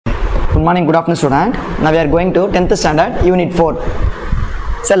Good morning, good afternoon student. Now we are going to 10th standard unit 4.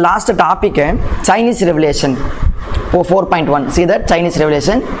 So last topic Chinese Revolution 4.1. See that Chinese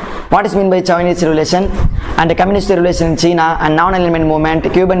Revolution. What is mean by Chinese Revolution and the Communist Revolution in China and non-alignment movement,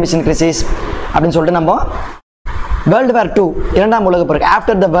 Cuban Missile Crisis அப்படினு சொல்லிட்டு நம்ம World War II இரண்டாம் உலகப் போருக்கு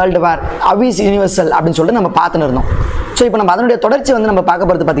after the World War how is universal அப்படினு சொல்லிட்டு நம்ம பார்த்துட்டு இருந்தோம். ஸோ இப்போ நம்ம அதனுடைய தொடர்ச்சி வந்து நம்ம பார்க்க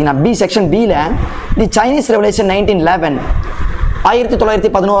போகிறது பார்த்தீங்கன்னா பி செக்ஷன் பியில் தி சைனீஸ் ரெவல்யூஷன் 1911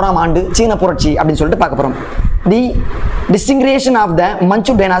 ஆண்டு சீன புரட்சி அப்படின்னு சொல்லிட்டு பார்க்க போகிறோம். தி disintegration of the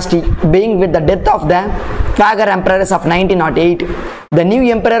Manchu dynasty being with the death of the Quaker emperors of 1908. The new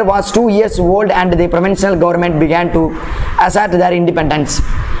emperor was 2 years old and the provincial government began to assert their independence.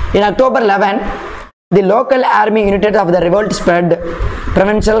 In October 11, the local army unit of the revolt spread.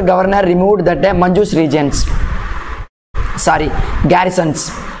 Provincial governor removed the Manchu's garrisons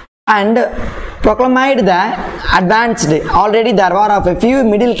and proclaimed the advanced. Already there were of a few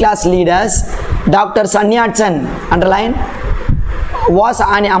middle class leaders. Dr. Sun Yat-sen, underline, was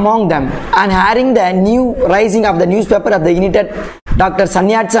among them, and hearing the new rising of the newspaper of the United, Dr. Sun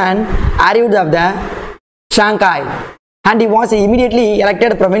Yat-sen arrived of the Shanghai, and he was immediately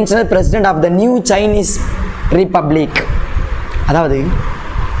elected provincial president of the new Chinese Republic. அதாவது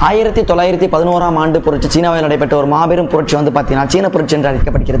 1911 ஆண்டு புரட்சி சீனாவில் நடைபெற்ற ஒரு மாபெரும் புரட்சி வந்து பார்த்தீங்கன்னா சீன புரட்சி என்று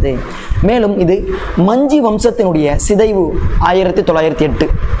அழைக்கப்படுகிறது. மேலும் இது மஞ்சி வம்சத்தினுடைய சிதைவு 1908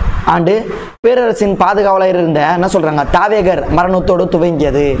 ஆண்டு பேரரசின் பாதுகாவலர் இருந்த என்ன சொல்றாங்க தாவேகர் மரணத்தோடு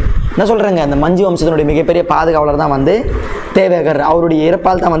துவங்கியது. என்ன சொல்றாங்க அந்த மஞ்சி வம்சத்தினுடைய மிகப்பெரிய பாதுகாவலர் தான் வந்து தேவேகர், அவருடைய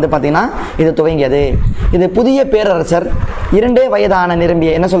இறப்பால் தான் வந்து பார்த்தீங்கன்னா இது துவங்கியது. இது புதிய பேரரசர் 2 வயது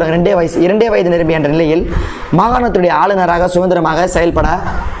நிரம்பிய என்ற நிலையில் மாகாணத்துடைய ஆளுநராக சுதந்திரமாக செயல்பட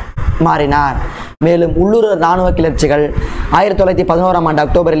மாறினார். மேலும் உள்ளூர் இராணுவ கிளர்ச்சிகள் 1911 ஆண்டு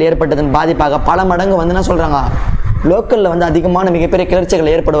அக்டோபரில் ஏற்பட்டதன் பாதிப்பாக பல மடங்கு வந்து என்ன சொல்றாங்க லோக்கல்ல வந்து அதிகமான மிகப்பெரிய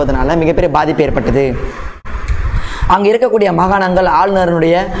கிளர்ச்சிகள் ஏற்படுவதனால மிகப்பெரிய பாதிப்பு ஏற்பட்டது. அங்கே இருக்கக்கூடிய மாகாணங்கள்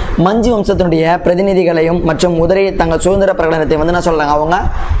ஆளுநருடைய மஞ்சி வம்சத்தினுடைய பிரதிநிதிகளையும் மற்றும் உதறி தங்கள் சுதந்திர பிரகடனத்தை வந்து என்ன சொல்றாங்க அவங்க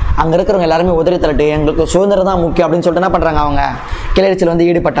அங்கே இருக்கிறவங்க எல்லாருமே உதறி தள்ளிட்டு எங்களுக்கு சுதந்திரம் தான் முக்கியம் அப்படின்னு சொல்லிட்டு என்ன பண்ணுறாங்க அவங்க கிளர்ச்சியில் வந்து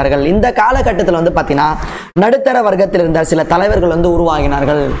ஈடுபட்டார்கள். இந்த காலகட்டத்தில் வந்து பார்த்தீங்கன்னா நடுத்தர வர்க்கத்தில் இருந்த சில தலைவர்கள் வந்து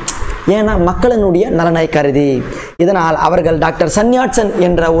உருவாகினார்கள். ஏன்னா மக்களினுடைய நலனை கருதி. இதனால் அவர்கள் டாக்டர் சன் யாட்-சென்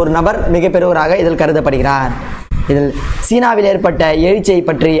என்ற ஒரு நபர் மிகப்பெரியவராக இதில் கருதப்படுகிறார். இதில் சீனாவில் ஏற்பட்ட எழுச்சியை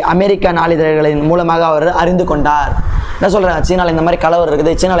பற்றி அமெரிக்க நாளிதழ்களின் மூலமாக அவர் அறிந்து கொண்டார். என்ன சொல்கிறாங்க சீனாவில் இந்த மாதிரி கலவரம்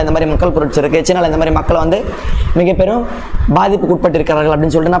இருக்குது, சீனாவில் இந்த மாதிரி மக்கள் புரட்சி இருக்குது, சீனாவில் இந்த மாதிரி மக்களை வந்து மிகப்பெரும் பாதிப்புக்கு உட்பட்டிருக்கிறார்கள்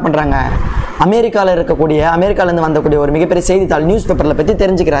அப்படின்னு சொல்லிட்டு என்ன பண்ணுறாங்க அமெரிக்காவிலேருந்து வந்தக்கூடிய ஒரு மிகப்பெரிய செய்தித்தாள் நியூஸ் பேப்பரில் பற்றி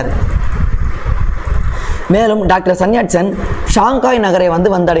தெரிஞ்சுக்கிறார். மேலும் டாக்டர் சன் யாட்-சென் ஷாங்காய் நகரை வந்து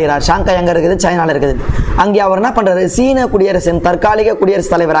வந்தடைகிறார். ஷாங்காய் எங்கே இருக்குது? சைனாவில் இருக்குது. அங்கே அவர் என்ன பண்ணுறாரு சீன குடியரசின் தற்காலிக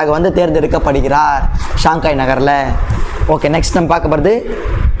குடியரசுத் தலைவராக வந்து தேர்ந்தெடுக்கப்படுகிறார் ஷாங்காய் நகரில். ஓகே, நெக்ஸ்ட் நம்ம பார்க்க போகிறது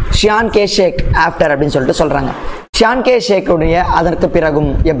ஷியான் கே ஷேக் ஆஃப்டர் அப்படின்னு சொல்லிட்டு சொல்கிறாங்க. ஷியான் கே ஷேக்குடைய அதற்கு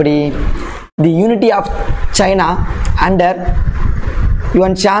பிறகும் எப்படி தி unity of China under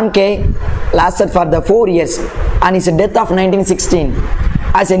Yuvan Chiyaan K lasted for the 4 years and his death of 1916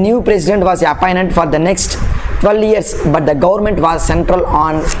 as a new president was appointed for the next 12 years, but the government was central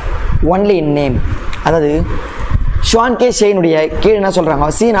on only in name. அதாவது Schwann K ஷேனுடைய கீழ் என்ன சொல்கிறாங்க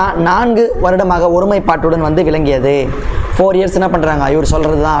சீனா 4 வருடமாக ஒருமைப்பாட்டுடன் வந்து விளங்கியது. 4 years என்ன பண்ணுறாங்க இவர்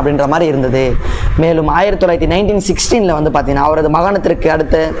சொல்கிறது தான் அப்படின்ற மாதிரி இருந்தது. மேலும் 1916 வந்து பார்த்தீங்கன்னா அவரது மாகாணத்திற்கு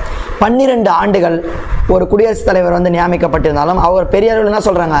அடுத்த 12 ஆண்டுகள் ஒரு குடியரசுத் தலைவர் வந்து நியமிக்கப்பட்டிருந்தாலும் அவர் பெரிய அளவில் என்ன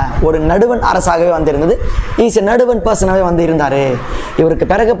சொல்கிறாங்க ஒரு நடுவன் அரசாகவே வந்திருந்தது. நடுவன் பர்சனாகவே வந்து இருந்தார். இவருக்கு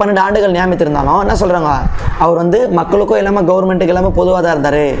பிறகு 12 ஆண்டுகள் நியமித்திருந்தாலும் என்ன சொல்கிறாங்க அவர் வந்து மக்களுக்கும் இல்லாமல் கவர்மெண்ட்டுக்கு இல்லாமல் பொதுவாக தான்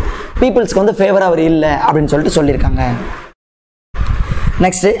இருந்தார். பீப்புள்ஸ்க்கு வந்து ஃபேவராக அவர் இல்லை அப்படின்னு சொல்லிட்டு சொல்லியிருக்காங்க.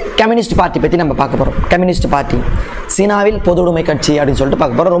 நெக்ஸ்ட் கம்யூனிஸ்ட் பார்ட்டி பற்றி நம்ம பார்க்க போகிறோம். கம்யூனிஸ்ட் பார்ட்டி சீனாவில் பொது உடைமை கட்சி அப்படின்னு சொல்லிட்டு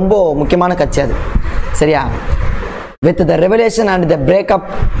பார்க்க போகிறோம். ரொம்ப முக்கியமான கட்சி அது, சரியா? With the revolution and the breakup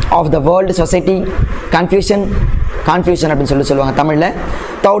of the world society confusion அப்படின்னு சொல்லுவாங்க தமிழில்.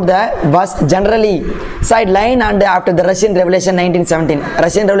 throughout the was generally sideline and after the Russian Revolution 1917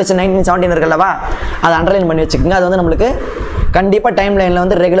 Russian revolution 1917 இருக்குல்லவா அதை அண்டர்லைன் பண்ணி வச்சுக்கோங்க. அது வந்து நம்மளுக்கு கண்டிப்பாக டைம் லைனில்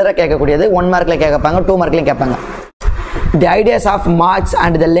வந்து ரெகுலராக கேட்கக்கூடியது. 1 மார்க்கில் கேட்பாங்க, 2 மார்க்லையும் கேட்பாங்க. The ideas of Marx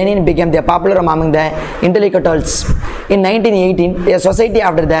and the Lenin became popular among the intellectuals. In 1918, a society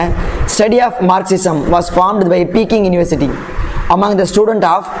after the study of Marxism was formed by Peking University. Among the students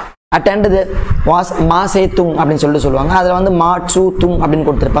of attended was மா சே துங் அப்படின்னு சொல்லுவாங்க. அதில் வந்து மா சு துங் அப்படின்னு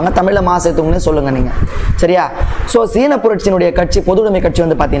கொடுத்துருப்பாங்க. தமிழில் மா சே துங்னு சொல்லுங்கள் நீங்கள், சரியா? ஸோ சீன புரட்சியினுடைய கட்சி பொதுவுடைமை கட்சி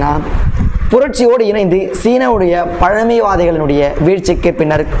வந்து பார்த்தீங்கன்னா புரட்சியோடு இணைந்து சீனாவுடைய பழமைவாதிகளினுடைய வீழ்ச்சிக்கு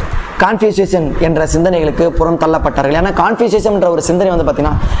பின்னர் கான்ஃபியூசியன் என்ற சிந்தனைகளுக்கு புறம் தள்ளப்பட்டார்கள். ஏன்னா கான்ஃபியூசியன் என்ற ஒரு சிந்தனை வந்து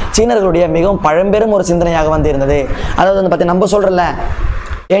பார்த்தீங்கன்னா சீனர்களுடைய மிகவும் பழம்பெரும் ஒரு சிந்தனையாக வந்து இருந்தது. அதாவது வந்து பார்த்தீங்கன்னா நம்ம சொல்கிறல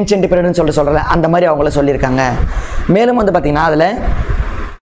ஏன்ஷியன்ட் பீரியட்னு சொல்கிறேன் அந்த மாதிரி அவங்கள சொல்லியிருக்காங்க. மேலும் வந்து பார்த்தீங்கன்னா அதில்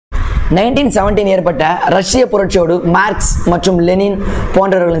 1917 ஏற்பட்ட ரஷ்ய புரட்சியோடு மார்க்ஸ் மற்றும் லெனின்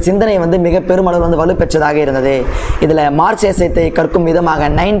போன்றவர்களின் சிந்தனை வந்து மிக பெருமளவு வந்து வலுப்பெற்றதாக இருந்தது. இதில் மார்க்சியத்தை கற்கும் விதமாக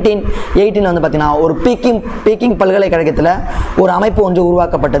 1918 வந்து பார்த்தீங்கன்னா ஒரு பீக்கிங் பல்கலைக்கழகத்தில் ஒரு அமைப்பு ஒன்று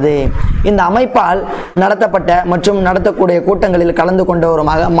உருவாக்கப்பட்டது. இந்த அமைப்பால் நடத்தப்பட்ட மற்றும் நடத்தக்கூடிய கூட்டங்களில் கலந்து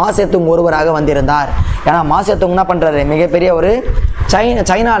கொண்டவருமாக மாசேத்துங் ஒருவராக வந்திருந்தார். ஏன்னா மாசேத்துங் என்ன பண்ணுறாரு, மிகப்பெரிய ஒரு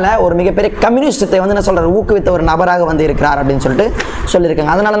சைனாவில் ஒரு மிகப்பெரிய கம்யூனிஸ்டத்தை வந்து என்ன சொல்கிறார், ஊக்குவித்த ஒரு நபராக வந்து இருக்கிறார் அப்படின்னு சொல்லிட்டு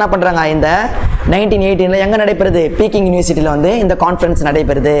சொல்லியிருக்காங்க. அதனால என்ன பண்ணுறாங்க, இந்த 1918 எங்கே நடைபெறுது, பீக்கிங் யூனிவர்சிட்டியில் வந்து இந்த கான்ஃபரன்ஸ்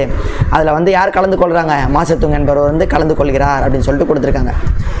நடைபெறுது. அதில் வந்து யார் கலந்து கொள்கிறாங்க, மாசேத்துங் என்பவர் வந்து கலந்து கொள்கிறார் அப்படின்னு சொல்லிட்டு கொடுத்துருக்காங்க.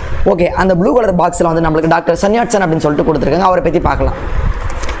 ஓகே, அந்த ப்ளூ கலர் பாக்ஸில் வந்து நம்மளுக்கு டாக்டர் சன்யாட்சன் அப்படின்னு சொல்லிட்டு கொடுத்துருக்காங்க. அவரை பற்றி பார்க்கலாம்.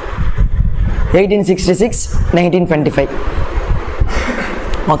 1866 1925.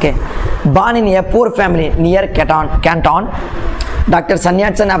 Okay, born in a poor family near Canton, Dr.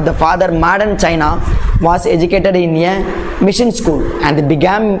 Sanyatsan of the father modern China was educated in a mission school and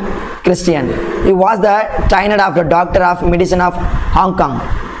became Christian. He was the trained of the doctor of medicine of Hong Kong.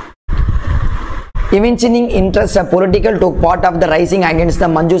 Evincing interest of political took part of the rising against the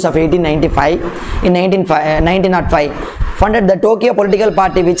Manchus of 1895. In 1905, funded the Tokyo political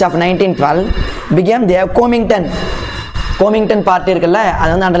party which of 1912 became the Kuomintang party இருக்குல்ல, அதை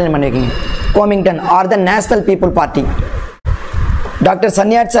வந்து underline பண்ணி வைக்கிங்க. Kuomintang or the National People Party. Dr.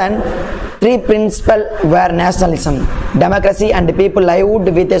 Sanyatsan three principles were nationalism, democracy and people livelihood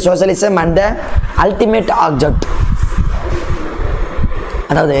with a socialism and the ultimate object.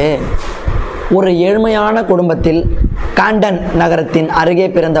 அதாவது ஒரு ஏழ்மையான குடும்பத்தில் Condon நகரத்தின் அருகே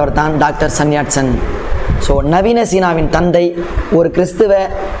பிறந்தவர் தான் டாக்டர் சன்யாட்சன். ஸோ நவீன சீனாவின் தந்தை ஒரு கிறிஸ்துவ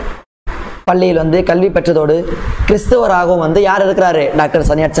பள்ளியில் வந்து கல்வி பெற்றதோடு கிறிஸ்தவராகவும் வந்து யார் இருக்கிறாரு, டாக்டர்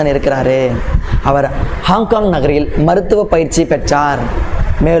சன்யாட்சன் இருக்கிறாரு. அவர் ஹாங்காங் நகரில் மருத்துவ பயிற்சி பெற்றார்.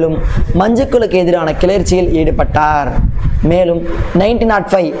 மேலும் மஞ்சுக்களுக்கு எதிரான கிளர்ச்சியில் ஈடுபட்டார். மேலும்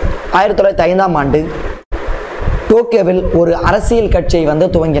 1905 ஆண்டு டோக்கியோவில் ஒரு அரசியல் கட்சியை வந்து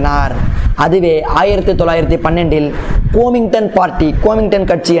துவங்கினார். அதுவே 1912 குவோமிங்டன்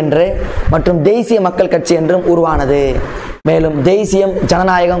கட்சி என்று மற்றும் தேசிய மக்கள் கட்சி என்றும் உருவானது. மேலும் தேசியம்,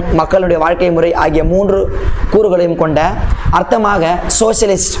 ஜனநாயகம், மக்களுடைய வாழ்க்கை முறை ஆகிய 3 கூறுகளையும் கொண்ட அர்த்தமாக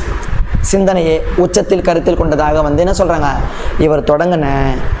சோசியலிஸ்ட் சிந்தனையை உச்சத்தில் கருத்தில் கொண்டதாக வந்து என்ன சொல்றாங்க, இவர் தொடங்கின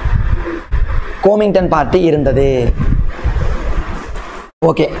குவோமிங்டன் பார்ட்டி இருந்தது.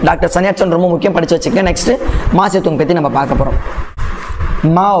 ஓகே, டாக்டர் சன்யாட்சன் ரொம்ப முக்கியம், படிச்சு வச்சுக்க. நெக்ஸ்ட் மாசேத்துங் பற்றி நம்ம பார்க்க போகிறோம்.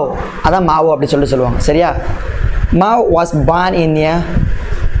 மாவோ, அதான் மாவோ அப்படி சொல்லுவாங்க, சரியா? மாவோ was born in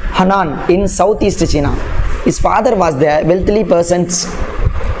Henan in southeast China. His father was the wealthy persons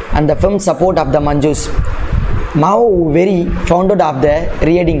and the firm support of the Manchus. Mao very fond of the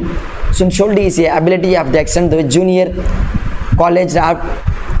reading. Soon showed his ability of the extend the junior college of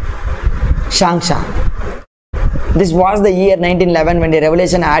Changsha. This was the year 1911 when the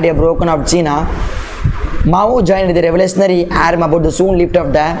revolution had broken out China. Mao joined the revolutionary arm about the soon lift of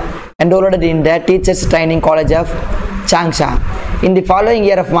the enrolled in the teachers training college of Changsha. In the following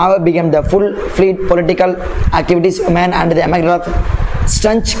year of Mao became the full-fledged political activities man and the emigrant of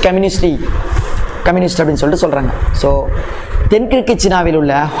staunch communist அப்படின்னு சொல்லிட்டு சொல்கிறாங்க. So தென்கிழக்கு சீனாவில்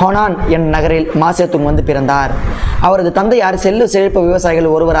உள்ள ஹொனான் என் நகரில் மாசேத்துங் வந்து பிறந்தார். அவரது தந்தையார் செழிப்பு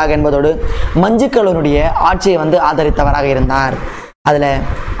விவசாயிகள் ஒருவராக என்பதோடு மஞ்சுக்களுடைய ஆட்சியை வந்து ஆதரித்தவராக இருந்தார். அதில்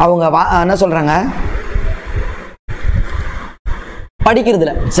அவங்க என்ன சொல்கிறாங்க,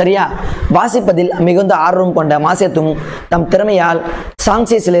 படிக்கிறதுல சரியா வாசிப்பதில் மிகுந்த ஆர்வம் கொண்ட மாசேத்துங் தம் திறமையால்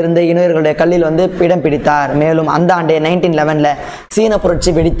சாங்சிஸிலிருந்து இளைஞர்களுடைய கல்லில் வந்து இடம் பிடித்தார். மேலும் அந்த ஆண்டே 1911 சீன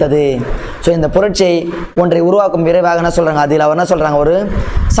புரட்சி வெடித்தது. ஸோ இந்த புரட்சியை ஒன்றை உருவாக்கும் விரைவாக என்ன சொல்கிறாங்க, அதில் அவர் என்ன சொல்கிறாங்க, ஒரு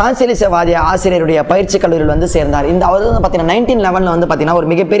சான்சிலிசவாதிய ஆசிரியருடைய பயிற்சி கல்லூரியில் வந்து சேர்ந்தார். இந்த அவர் வந்து பார்த்தீங்கன்னா 1911 வந்து பார்த்தீங்கன்னா ஒரு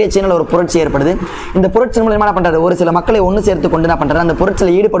மிகப்பெரிய சீனாவில் ஒரு புரட்சி ஏற்படுது. இந்த புரட்சி மூலமாக என்ன பண்ணுறாரு, ஒரு சில மக்களை ஒன்று சேர்த்து கொண்டு என்ன பண்ணுறாரு, அந்த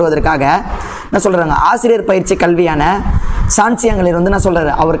புரட்சியில் ஈடுபடுவதற்காக என்ன சொல்கிறாங்க, ஆசிரியர் பயிற்சி கல்வியான சான்சியங்களில் வந்து என்ன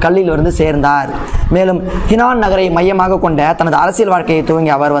சொல்கிறார், அவர் கல்லியில் வந்து சேர்ந்தார். மேலும் ஹினான் நகரை மையமாக கொண்ட தனது அரசியல் வாழ்க்கையை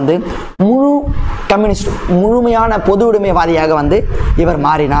துவங்கி அவர் வந்து முழுமையான பொது உடைமைவாதியாக வந்து இவர்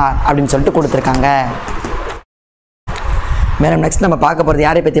மாறினார் அப்படின்னு சொல்லிட்டு கொடுத்துருக்காங்க. மேலும் நெக்ஸ்ட் நம்ம பார்க்க போகிறது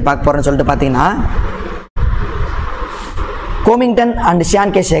யாரை பற்றி பார்க்க போகிறோம்னு சொல்லிட்டு பார்த்தீங்கன்னா குவோமிங்டன் அண்ட்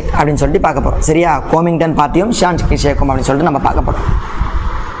ஷியான் கே ஷேக் அப்படின்னு சொல்லிட்டு பார்க்க போகிறோம், சரியா? குவோமிங்டன் பார்ட்டியும் ஷியான் கே ஷேக்கும் அப்படின்னு சொல்லிட்டு நம்ம பார்க்க போகிறோம்.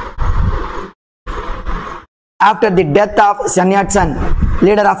 After the death of Sanyatsan,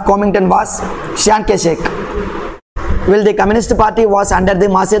 leader of Kuomintang was Chiang Kai-shek. While the Communist Party was under the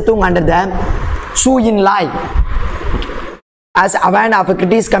Mao Zedong under the Zhou Enlai. As avant of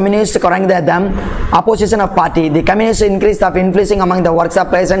critics communists correct them opposition of party, the communists increased of influencing among the works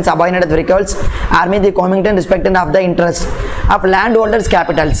of peasants, abandoned vehicles, army, the Comington respected of the interest of landholders'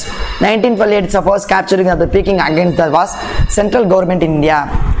 capitals. 1948 suffers capturing of the Peking against the was central government in India.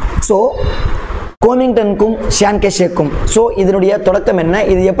 So கோமிங்டனுக்கும் Chiyaan K ஷேக்கும் so இதனுடைய தொடக்கம் என்ன,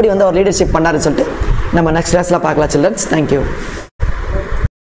 இது எப்படி வந்து அவர் leadership பண்ணாருன்னு சொல்லிட்டு நம்ம next கிளாஸில் பார்க்கலாம் சில்ட்ரன்ஸ். தேங்க்யூ.